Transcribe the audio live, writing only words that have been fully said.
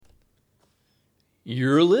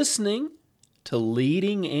You're listening to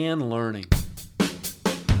Leading and Learning.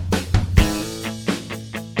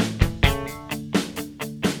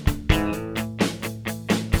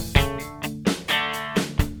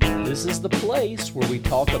 This is the place where we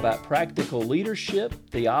talk about practical leadership,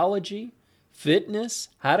 theology, fitness,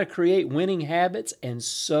 how to create winning habits, and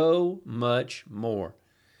so much more.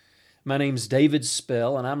 My name's David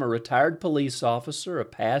Spell, and I'm a retired police officer, a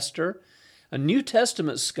pastor, a New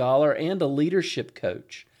Testament scholar, and a leadership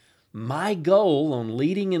coach. My goal on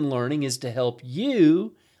Leading and Learning is to help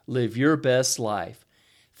you live your best life.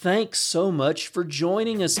 Thanks so much for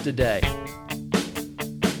joining us today.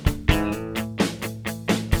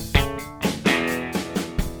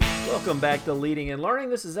 Welcome back to Leading and Learning.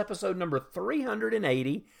 This is episode number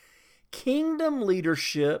 380, Kingdom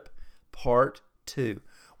Leadership, Part 2.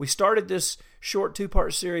 We started this short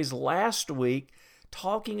two-part series last week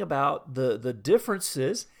talking about the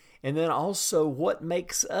differences and then also what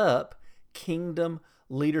makes up kingdom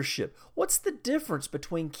leadership. What's the difference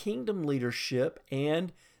between kingdom leadership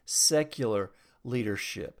and secular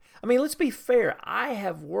leadership? I mean, let's be fair. I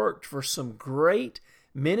have worked for some great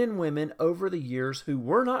men and women over the years who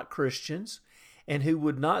were not Christians and who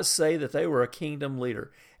would not say that they were a kingdom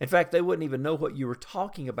leader. In fact, they wouldn't even know what you were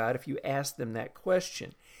talking about if you asked them that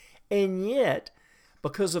question. And yet,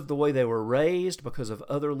 because of the way they were raised, because of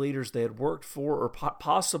other leaders they had worked for, or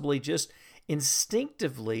possibly just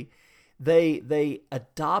instinctively, they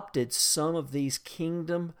adopted some of these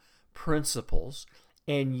kingdom principles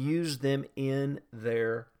and used them in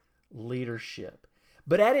their leadership.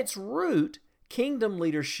 But at its root, kingdom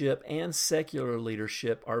leadership and secular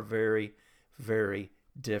leadership are very, very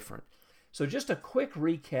different. So just a quick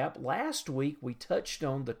recap. Last week we touched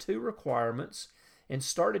on the two requirements and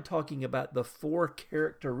started talking about the four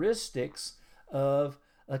characteristics of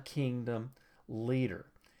a kingdom leader.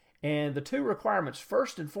 And the two requirements,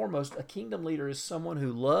 first and foremost, a kingdom leader is someone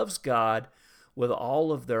who loves God with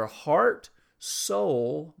all of their heart,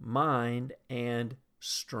 soul, mind, and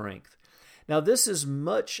strength. Now, this is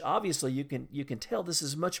much, obviously, you can tell this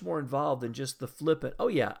is much more involved than just the flippant, oh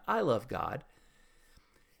yeah, I love God.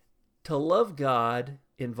 To love God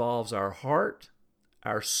involves our heart,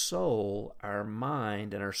 our soul, our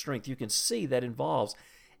mind, and our strength. You can see that involves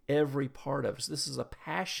every part of us. This is a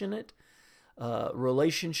passionate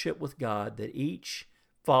relationship with God that each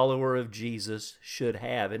follower of Jesus should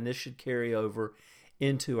have, and this should carry over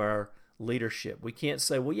into our leadership. We can't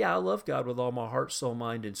say, well, yeah, I love God with all my heart, soul,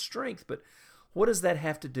 mind, and strength, but what does that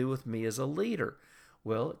have to do with me as a leader?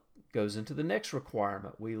 Well, it goes into the next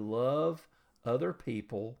requirement. We love other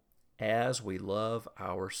people as we love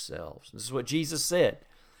ourselves. This is what Jesus said.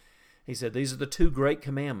 He said, these are the two great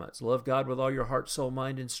commandments. Love God with all your heart, soul,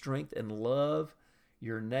 mind, and strength, and love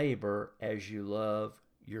your neighbor as you love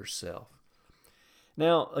yourself.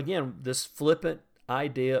 Now, again, this flippant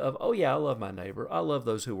idea of, oh yeah, I love my neighbor. I love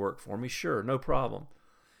those who work for me. Sure, no problem.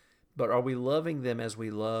 But are we loving them as we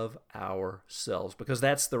love ourselves? Because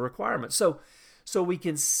that's the requirement. So we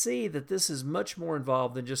can see that this is much more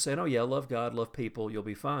involved than just saying, oh yeah, love God, love people, you'll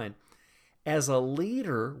be fine. As a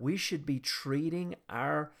leader, we should be treating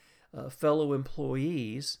our fellow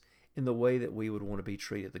employees in the way that we would want to be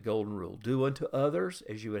treated. The golden rule, do unto others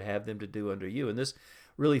as you would have them to do unto you. And this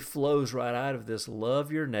really flows right out of this,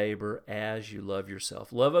 love your neighbor as you love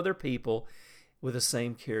yourself. Love other people with the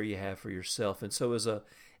same care you have for yourself. And so as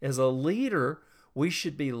a leader, we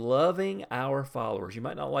should be loving our followers. You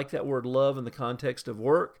might not like that word love in the context of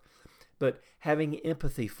work, but having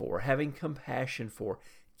empathy for, having compassion for,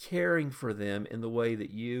 caring for them in the way that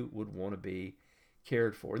you would want to be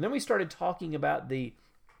cared for. And then we started talking about the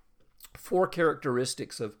four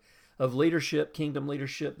characteristics of leadership, kingdom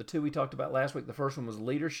leadership. The two we talked about last week, the first one was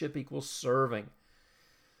leadership equals serving.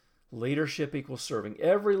 Leadership equals serving.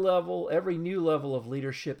 Every new level of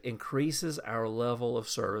leadership increases our level of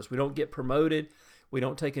service. We don't get promoted. We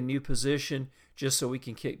don't take a new position just so we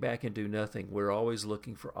can kick back and do nothing. We're always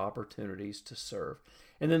looking for opportunities to serve.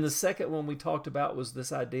 And then the second one we talked about was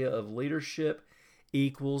this idea of leadership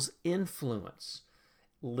equals influence.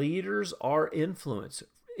 Leaders are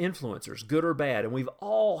influencers, good or bad. And we've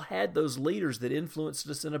all had those leaders that influenced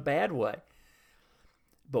us in a bad way.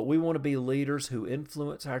 But we want to be leaders who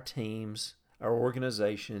influence our teams, our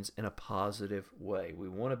organizations in a positive way. We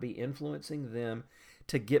want to be influencing them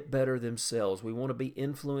to get better themselves. We want to be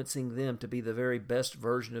influencing them to be the very best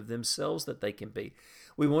version of themselves that they can be.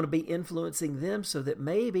 We want to be influencing them so that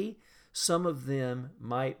maybe some of them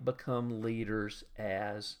might become leaders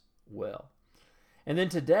as well. And then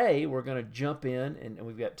today we're going to jump in, and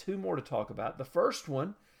we've got two more to talk about. The first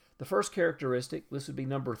one, the first characteristic, this would be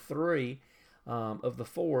number 3, of the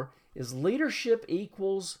four is leadership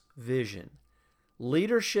equals vision.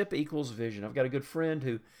 Leadership equals vision. I've got a good friend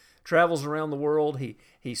who travels around the world.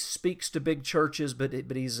 He speaks to big churches, but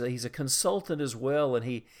he's a consultant as well, and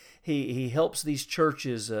he helps these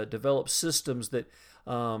churches develop systems that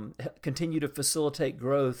continue to facilitate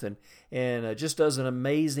growth, and just does an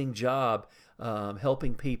amazing job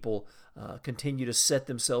helping people continue to set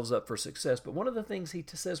themselves up for success. But one of the things he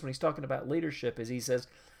says when he's talking about leadership is he says,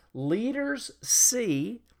 leaders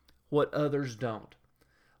see what others don't.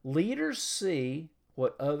 Leaders see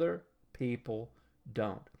what other people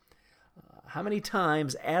don't. How many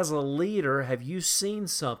times as a leader have you seen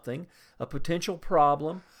something, a potential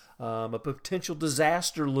problem, a potential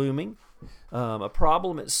disaster looming, a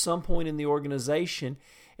problem at some point in the organization,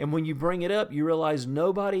 and when you bring it up, you realize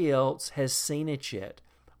nobody else has seen it yet?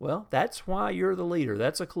 Well, that's why you're the leader.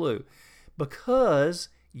 That's a clue. Because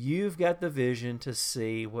you've got the vision to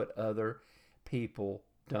see what other people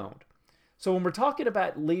don't. So when we're talking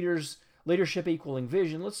about leadership equaling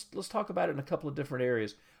vision, let's talk about it in a couple of different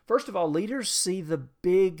areas. First of all, leaders see the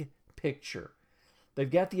big picture. They've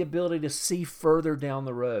got the ability to see further down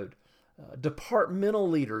the road. Departmental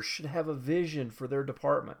leaders should have a vision for their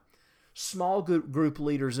department. Small group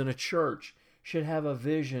leaders in a church should have a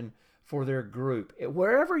vision for their group.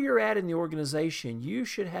 Wherever you're at in the organization, you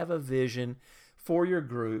should have a vision for your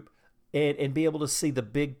group and be able to see the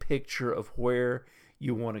big picture of where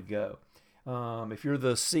you want to go. If you're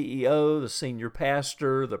the CEO, the senior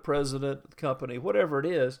pastor, the president of the company, whatever it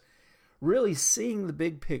is, really seeing the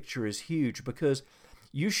big picture is huge, because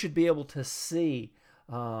you should be able to see,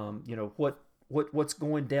 what's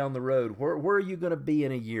going down the road. Where are you going to be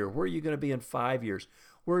in a year? Where are you going to be in 5 years?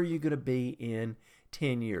 Where are you going to be in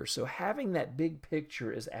 10 years? So having that big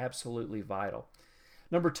picture is absolutely vital.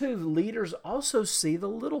 Number two, leaders also see the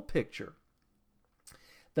little picture.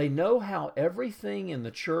 They know how everything in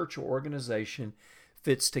the church or organization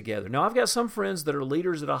fits together. Now, I've got some friends that are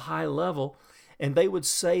leaders at a high level, and they would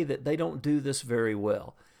say that they don't do this very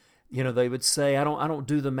well. They would say, I don't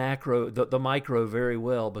do the micro very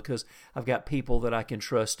well, because I've got people that I can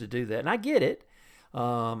trust to do that. And I get it.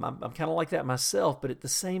 I'm kind of like that myself, but at the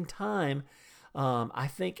same time, I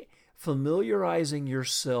think familiarizing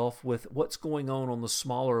yourself with what's going on the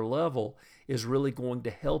smaller level is really going to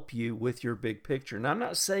help you with your big picture. Now, I'm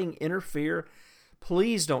not saying interfere.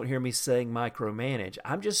 Please don't hear me saying micromanage.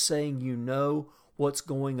 I'm just saying what's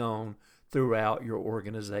going on throughout your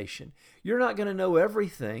organization. You're not going to know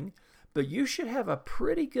everything, but you should have a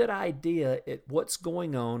pretty good idea at what's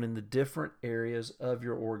going on in the different areas of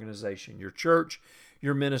your organization, your church,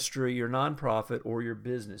 your ministry, your nonprofit, or your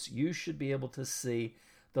business. You should be able to see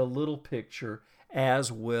the little picture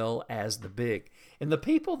as well as the big. And the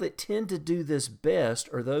people that tend to do this best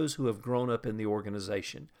are those who have grown up in the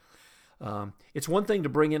organization. It's one thing to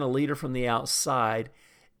bring in a leader from the outside.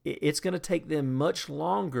 It's going to take them much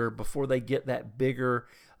longer before they get that bigger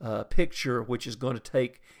picture, which is going to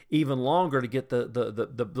take even longer to get the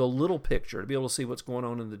little picture, to be able to see what's going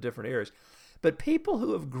on in the different areas. But people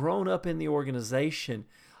who have grown up in the organization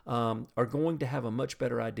are going to have a much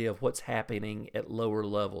better idea of what's happening at lower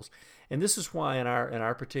levels. And this is why in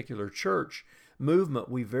our particular church movement,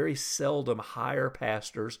 we very seldom hire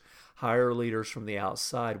pastors, hire leaders from the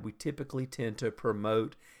outside. We typically tend to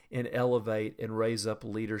promote and elevate and raise up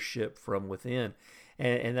leadership from within.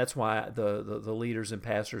 And that's why the leaders and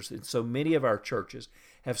pastors in so many of our churches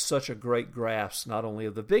have such a great grasp, not only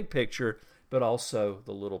of the big picture, but also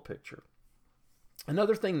the little picture.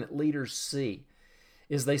 Another thing that leaders see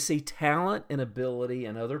is they see talent and ability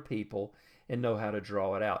in other people and know how to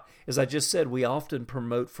draw it out. As I just said, we often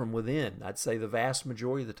promote from within. I'd say the vast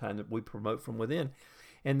majority of the time that we promote from within.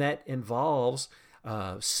 And that involves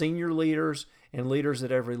senior leaders and leaders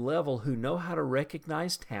at every level who know how to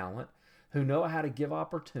recognize talent, who know how to give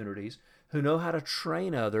opportunities, who know how to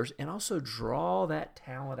train others, and also draw that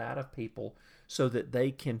talent out of people so that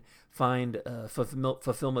they can find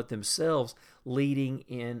fulfillment themselves leading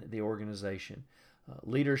in the organization.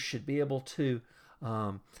 Leaders should be able to,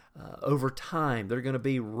 over time, they're going to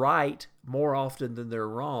be right more often than they're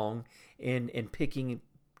wrong in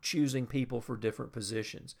choosing people for different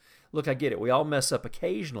positions. Look, I get it. We all mess up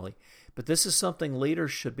occasionally, but this is something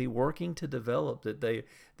leaders should be working to develop, that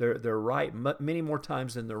they're right many more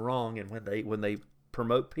times than they're wrong, and when they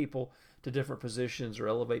promote people to different positions or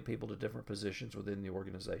elevate people to different positions within the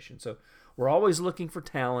organization. So we're always looking for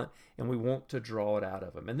talent, and we want to draw it out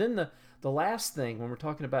of them. And then the last thing, when we're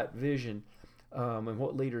talking about vision and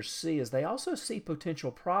what leaders see, is they also see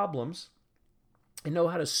potential problems and know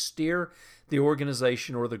how to steer the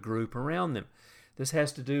organization or the group around them. This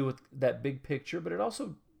has to do with that big picture, but it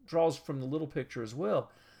also draws from the little picture as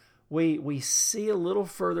well. We see a little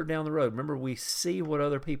further down the road. Remember, we see what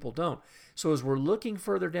other people don't. So as we're looking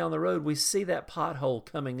further down the road, we see that pothole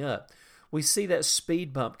coming up. We see that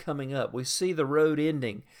speed bump coming up. We see the road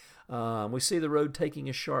ending. We see the road taking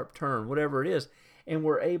a sharp turn, whatever it is. And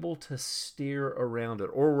we're able to steer around it,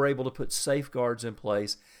 or we're able to put safeguards in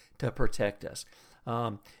place to protect us.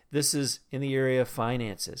 This is in the area of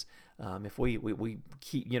finances. If we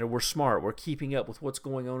keep, we're smart, we're keeping up with what's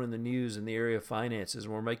going on in the news in the area of finances,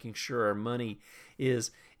 and we're making sure our money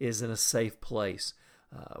is in a safe place.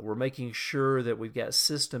 We're making sure that we've got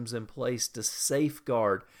systems in place to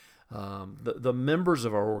safeguard the members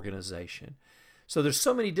of our organization. So there's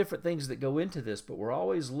so many different things that go into this, but we're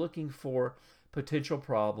always looking for potential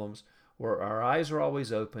problems, where our eyes are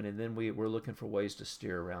always open, and then we're looking for ways to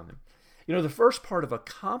steer around them. The first part of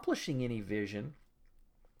accomplishing any vision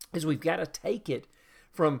is we've got to take it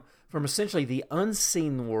from essentially the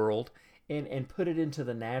unseen world and put it into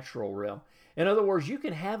the natural realm. In other words, you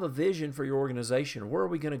can have a vision for your organization. Where are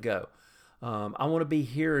we going to go? I want to be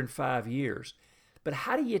here in 5 years. But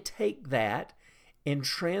how do you take that and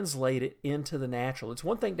translate it into the natural? It's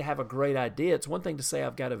one thing to have a great idea. It's one thing to say,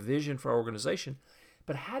 I've got a vision for our organization.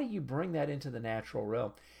 But how do you bring that into the natural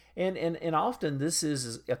realm? And often this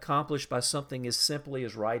is accomplished by something as simply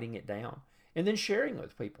as writing it down and then sharing it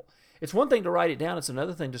with people. It's one thing to write it down. It's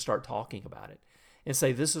another thing to start talking about it and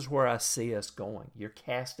say, this is where I see us going. You're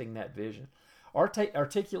casting that vision.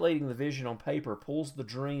 Articulating the vision on paper pulls the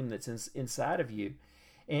dream that's inside of you,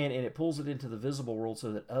 and it pulls it into the visible world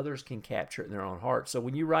so that others can capture it in their own heart. So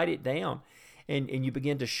when you write it down and you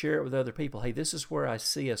begin to share it with other people, hey, this is where I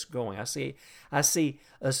see us going. I see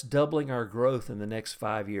us doubling our growth in the next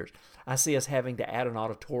 5 years. I see us having to add an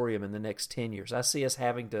auditorium in the next 10 years. I see us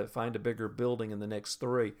having to find a bigger building in the next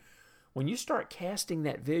 3. When you start casting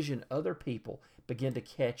that vision, other people begin to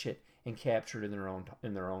catch it and capture it in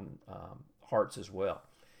their own hearts as well.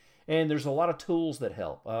 And there's a lot of tools that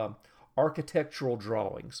help. Architectural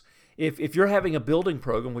drawings. If you're having a building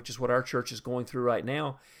program, which is what our church is going through right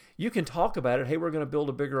now, you can talk about it. Hey, we're going to build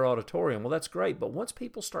a bigger auditorium. Well, that's great. But once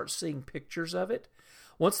people start seeing pictures of it,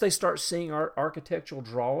 once they start seeing our architectural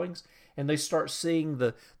drawings, and they start seeing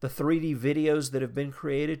the 3D videos that have been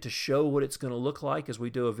created to show what it's going to look like as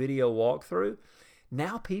we do a video walkthrough,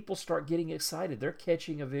 now people start getting excited. They're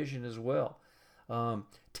catching a vision as well.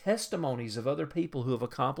 Testimonies of other people who have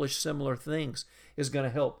accomplished similar things is going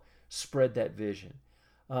to help spread that vision.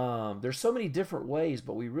 There's so many different ways,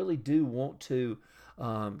 but we really do want to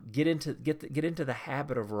get into the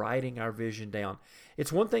habit of writing our vision down.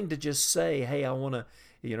 It's one thing to just say, hey, I want to,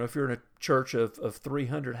 if you're in a church of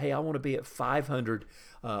 300, hey, I want to be at 500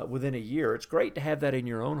 within a year. It's great to have that in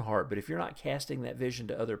your own heart, but if you're not casting that vision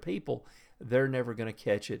to other people, they're never going to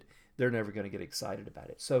catch it. They're never going to get excited about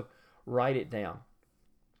it. So write it down.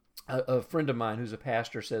 A friend of mine who's a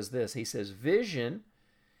pastor says this. He says, vision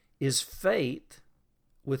is faith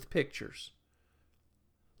with pictures.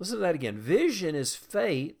 Listen to that again. Vision is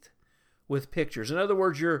faith with pictures. In other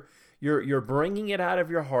words, you're bringing it out of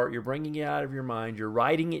your heart. You're bringing it out of your mind. You're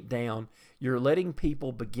writing it down. You're letting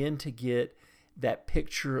people begin to get that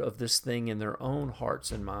picture of this thing in their own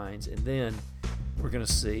hearts and minds. And then we're going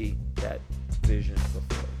to see that vision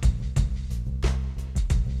fulfilled.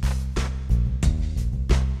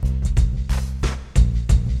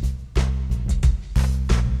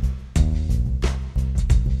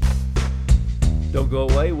 Don't go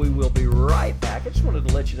away. We will be right back. I just wanted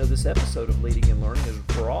to let you know this episode of Leading and Learning is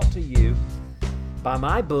brought to you by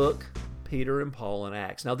my book, Peter and Paul in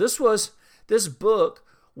Acts. Now, this book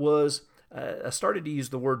was, I started to use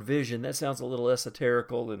the word vision. That sounds a little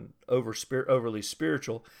esoterical and overly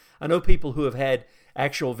spiritual. I know people who have had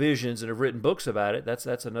actual visions and have written books about it.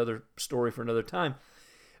 That's another story for another time.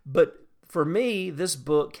 But for me, this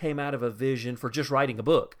book came out of a vision for just writing a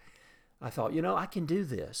book. I thought, I can do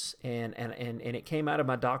this, and it came out of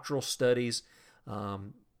my doctoral studies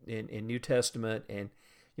in New Testament, and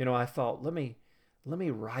I thought, let me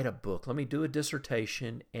write a book, let me do a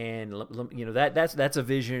dissertation, and that's a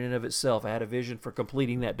vision in and of itself. I had a vision for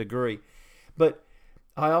completing that degree, but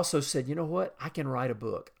I also said, you know what, I can write a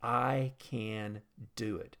book, I can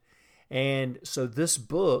do it, and so this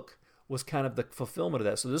book was kind of the fulfillment of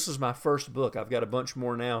that. So this is my first book. I've got a bunch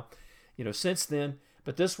more now, since then.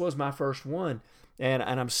 But this was my first one, and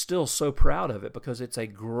I'm still so proud of it because it's a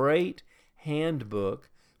great handbook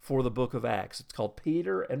for the book of Acts. It's called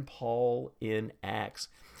Peter and Paul in Acts.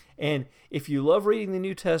 And if you love reading the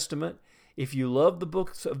New Testament, if you love the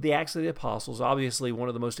books of the Acts of the Apostles, obviously one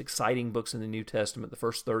of the most exciting books in the New Testament, the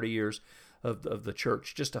first 30 years of the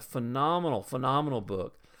church, just a phenomenal, phenomenal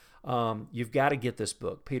book. You've got to get this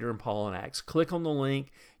book, Peter and Paul in Acts. Click on the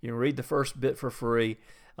link. You can read the first bit for free,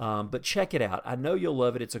 but check it out. I know you'll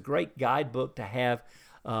love it. It's a great guidebook to have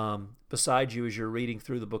beside you as you're reading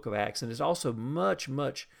through the book of Acts. And there's also much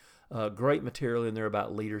great material in there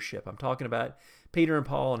about leadership. I'm talking about Peter and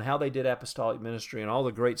Paul and how they did apostolic ministry and all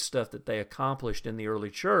the great stuff that they accomplished in the early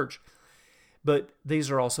church. But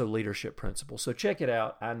these are also leadership principles. So check it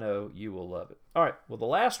out. I know you will love it. All right. Well, the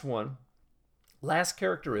last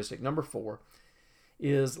characteristic, number 4,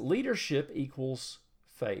 is leadership equals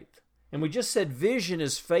faith. And we just said vision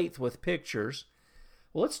is faith with pictures.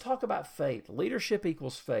 Well, let's talk about faith. Leadership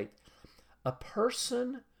equals faith. A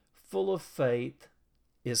person full of faith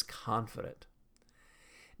is confident.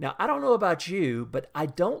 Now, I don't know about you, but I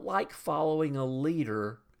don't like following a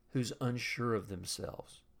leader who's unsure of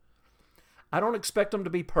themselves. I don't expect them to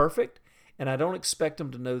be perfect, and I don't expect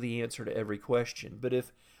them to know the answer to every question. But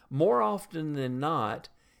if more often than not,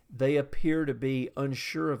 they appear to be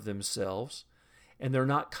unsure of themselves, and they're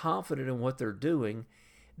not confident in what they're doing,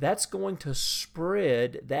 that's going to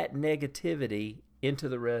spread that negativity into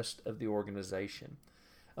the rest of the organization.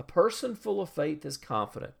 A person full of faith is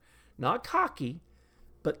confident, not cocky,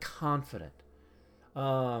 but confident.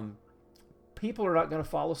 People are not going to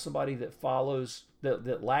follow somebody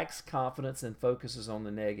that lacks confidence and focuses on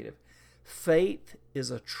the negative. Faith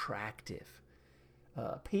is attractive.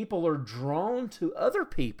 People are drawn to other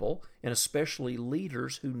people, and especially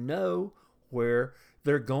leaders who know where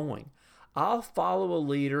they're going. I'll follow a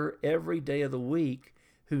leader every day of the week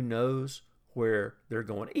who knows where they're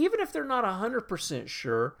going. Even if they're not 100%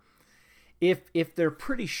 sure, if they're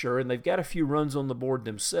pretty sure and they've got a few runs on the board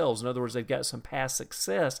themselves, in other words, they've got some past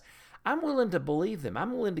success, I'm willing to believe them.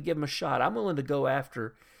 I'm willing to give them a shot. I'm willing to go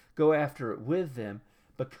after it with them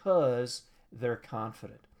because they're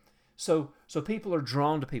confident. So people are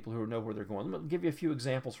drawn to people who know where they're going. Let me give you a few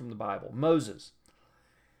examples from the Bible. Moses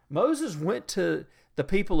went to the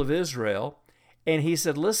people of Israel and he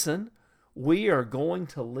said, listen, we are going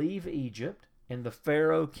to leave Egypt and the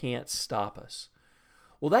Pharaoh can't stop us.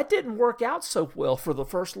 Well, that didn't work out so well for the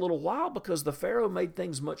first little while because the Pharaoh made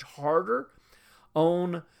things much harder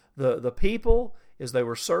on the people as they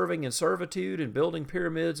were serving in servitude and building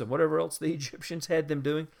pyramids and whatever else the Egyptians had them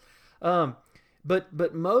doing.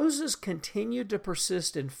 But Moses continued to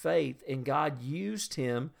persist in faith, and God used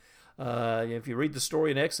him. If you read the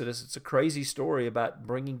story in Exodus, it's a crazy story about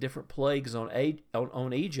bringing different plagues on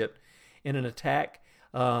Egypt in an attack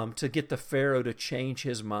to get the Pharaoh to change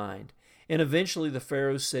his mind. And eventually the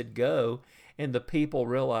Pharaoh said go, and the people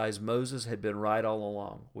realized Moses had been right all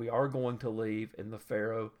along. We are going to leave, and the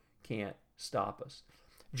Pharaoh can't stop us.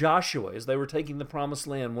 Joshua, as they were taking the Promised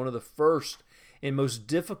Land, one of the first and most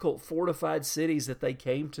difficult fortified cities that they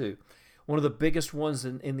came to, one of the biggest ones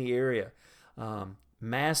in the area,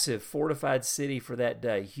 massive fortified city for that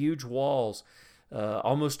day, huge walls,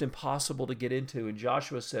 almost impossible to get into. And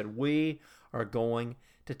Joshua said, we are going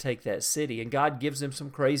to take that city. And God gives him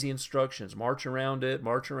some crazy instructions. March around it,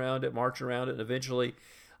 march around it, march around it, and eventually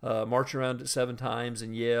march around it 7 times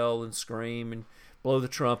and yell and scream and blow the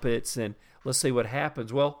trumpets, and let's see what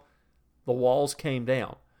happens. Well, the walls came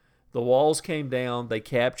down. They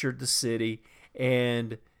captured the city,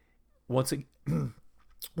 and once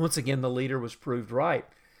again, the leader was proved right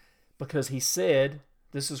because he said,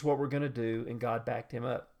 this is what we're going to do, and God backed him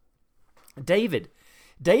up. David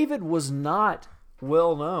was not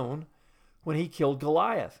well known when he killed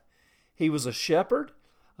Goliath. He was a shepherd.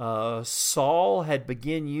 Saul had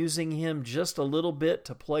begun using him just a little bit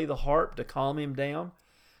to play the harp to calm him down.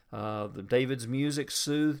 David's music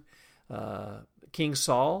soothed King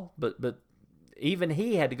Saul, but even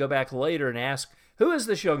he had to go back later and ask, who is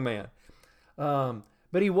this young man?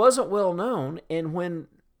 But he wasn't well known, and when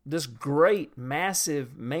this great,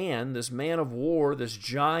 massive man, this man of war, this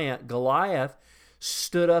giant Goliath,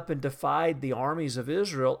 stood up and defied the armies of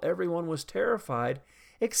Israel, everyone was terrified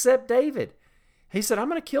except David. He said, I'm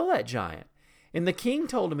going to kill that giant. And the king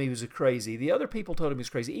told him he was crazy. The other people told him he was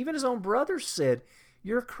crazy. Even his own brothers said,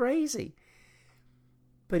 you're crazy.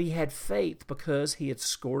 But he had faith because he had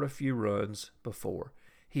scored a few runs before.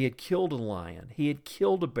 He had killed a lion. He had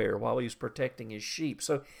killed a bear while he was protecting his sheep.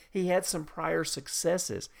 So he had some prior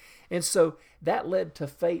successes. And so that led to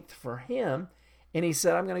faith for him. And he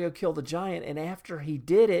said, I'm going to go kill the giant. And after he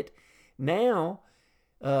did it, now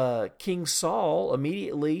King Saul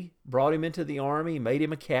immediately brought him into the army, made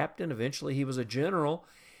him a captain. Eventually he was a general.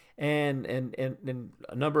 And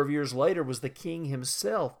a number of years later was the king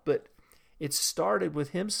himself. But it started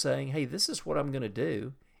with him saying, hey, this is what I'm going to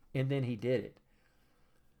do. And then he did it.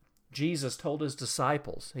 Jesus told his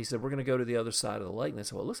disciples, he said, we're going to go to the other side of the lake. And they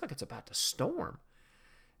said, well, it looks like it's about to storm.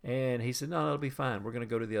 And he said, no, it'll be fine. We're going to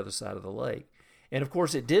go to the other side of the lake. And of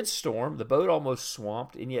course, it did storm. The boat almost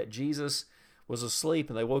swamped, and yet Jesus was asleep,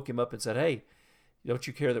 and they woke him up and said, hey, don't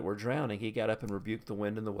you care that we're drowning? He got up and rebuked the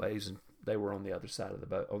wind and the waves, and they were on the other side of the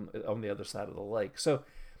boat, on the other side of the lake. So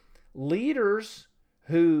leaders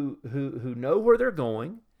who know where they're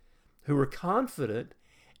going, who are confident,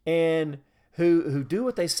 and who do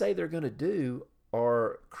what they say they're going to do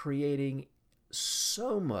are creating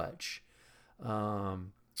so much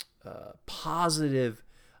positive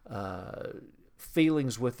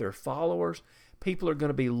feelings with their followers. People are going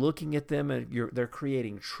to be looking at them, and they're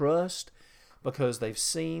creating trust because they've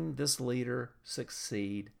seen this leader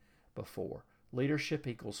succeed before. Leadership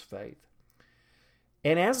equals faith.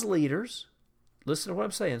 And as leaders, listen to what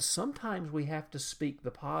I'm saying, sometimes we have to speak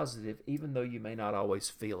the positive even though you may not always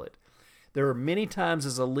feel it. There are many times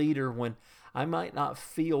as a leader when I might not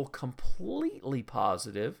feel completely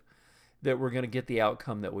positive that we're going to get the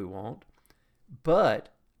outcome that we want, but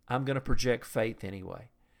I'm going to project faith anyway.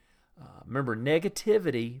 Remember,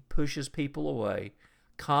 negativity pushes people away.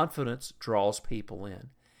 Confidence draws people in.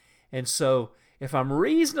 And so if I'm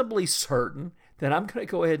reasonably certain, then I'm going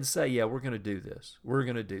to go ahead and say, yeah, we're going to do this. We're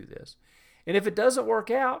going to do this. And if it doesn't work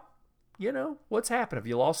out, you know, what's happened? If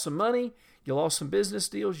you lost some money, you lost some business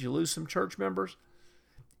deals, you lose some church members,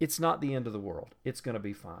 it's not the end of the world. It's going to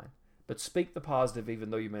be fine. But speak the positive even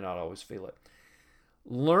though you may not always feel it.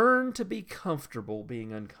 Learn to be comfortable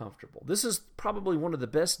being uncomfortable. This is probably one of the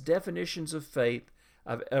best definitions of faith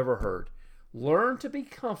I've ever heard. Learn to be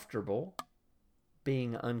comfortable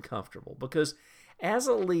being uncomfortable. Because as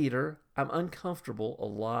a leader, I'm uncomfortable a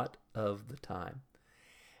lot of the time.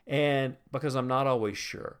 And because I'm not always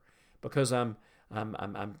sure. Because I'm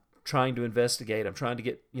trying to investigate. I'm trying to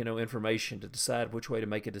get, information to decide which way to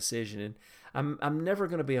make a decision. And I'm never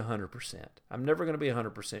going to be 100%. I'm never going to be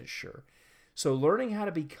 100% sure. So learning how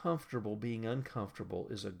to be comfortable being uncomfortable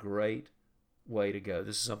is a great way to go.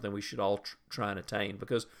 This is something we should all try and attain,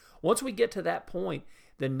 because once we get to that point,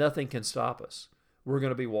 then nothing can stop us. We're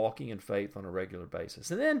going to be walking in faith on a regular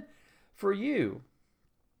basis. And then for you,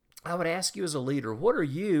 I would ask you as a leader, what are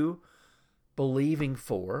you believing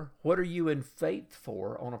for? What are you in faith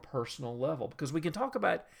for on a personal level? Because we can talk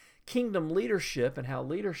about kingdom leadership and how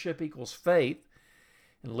leadership equals faith,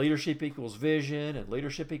 and leadership equals vision, and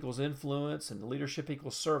leadership equals influence, and leadership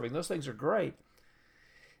equals serving. Those things are great.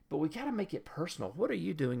 But we got to make it personal. What are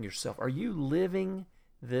you doing yourself? Are you living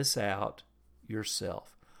this out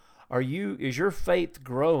yourself? Is your faith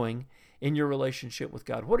growing in your relationship with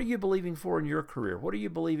God? What are you believing for in your career? What are you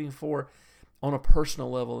believing for on a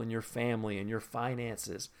personal level in your family and your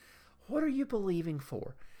finances? What are you believing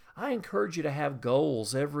for? I encourage you to have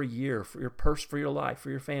goals every year for your life,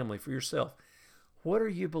 for your family, for yourself. What are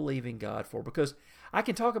you believing God for? Because I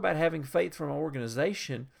can talk about having faith for my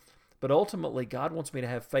organization, but ultimately God wants me to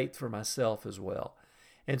have faith for myself as well.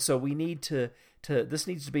 And so we need this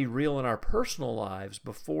needs to be real in our personal lives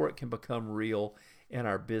before it can become real in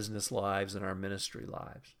our business lives and our ministry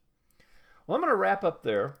lives. Well, I'm going to wrap up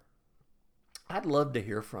there. I'd love to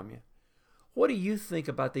hear from you. What do you think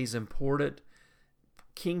about these important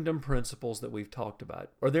kingdom principles that we've talked about?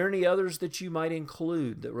 Are there any others that you might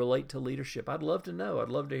include that relate to leadership? I'd love to know. I'd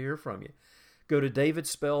love to hear from you. Go to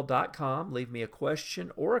davidspell.com, leave me a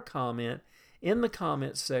question or a comment in the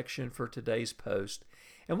comments section for today's post.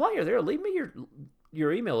 And while you're there, leave me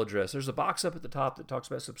your email address. There's a box up at the top that talks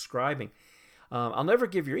about subscribing. I'll never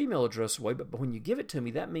give your email address away, but when you give it to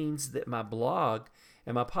me, that means that my blog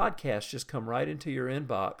and my podcast just come right into your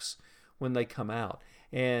inbox when they come out.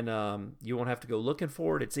 And you won't have to go looking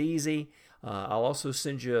for it. It's easy. I'll also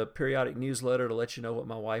send you a periodic newsletter to let you know what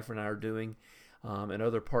my wife and I are doing in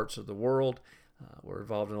other parts of the world. We're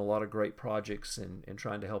involved in a lot of great projects and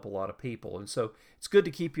trying to help a lot of people. And so it's good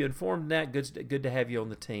to keep you informed in that. Good to have you on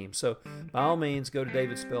the team. So by all means, go to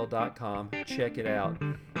davidspell.com, check it out,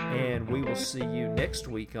 and we will see you next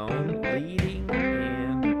week on Leading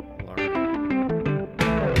and learning.